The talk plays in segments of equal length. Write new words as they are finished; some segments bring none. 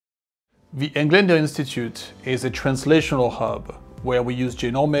The Englander Institute is a translational hub where we use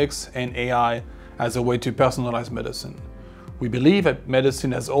genomics and AI as a way to personalize medicine. We believe that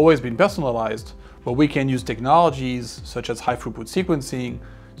medicine has always been personalized, but we can use technologies such as high-throughput sequencing,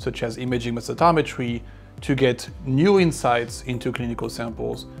 such as imaging with cytometry, to get new insights into clinical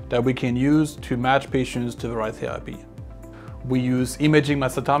samples that we can use to match patients to the right therapy. We use imaging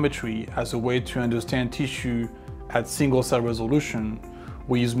mass cytometry as a way to understand tissue at single-cell resolution.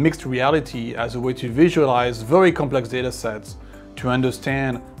 We use mixed reality as a way to visualize very complex data sets to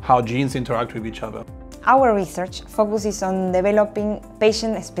understand how genes interact with each other. Our research focuses on developing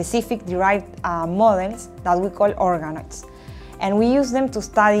patient-specific derived models that we call organoids. And we use them to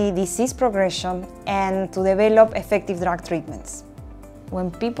study disease progression and to develop effective drug treatments. When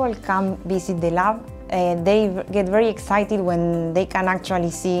people come visit the lab, they get very excited when they can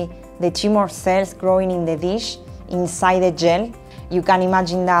actually see the tumor cells growing in the dish inside the gel. You can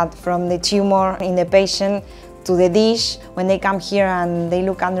imagine that from the tumor in the patient to the dish, when they come here and they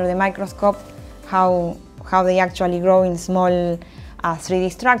look under the microscope, how they actually grow in small 3D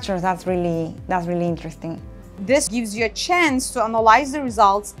structures. That's really interesting. This gives you a chance to analyze the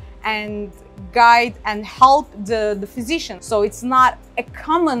results and guide and help the physician. So it's not a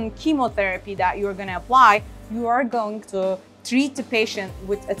common chemotherapy that you're going to apply. You are going to treat the patient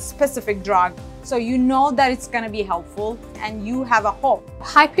with a specific drug. So you know that it's going to be helpful and you have a hope.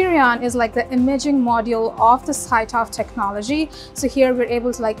 Hyperion is like the imaging module of the CYTOF technology. So here we're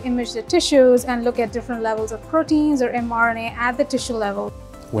able to image the tissues and look at different levels of proteins or mRNA at the tissue level.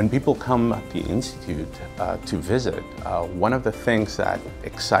 When people come to the Institute to visit, one of the things that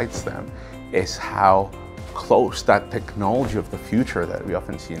excites them is how close that technology of the future that we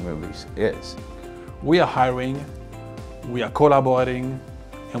often see in movies is. We are hiring, we are collaborating,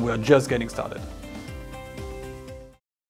 and we are just getting started.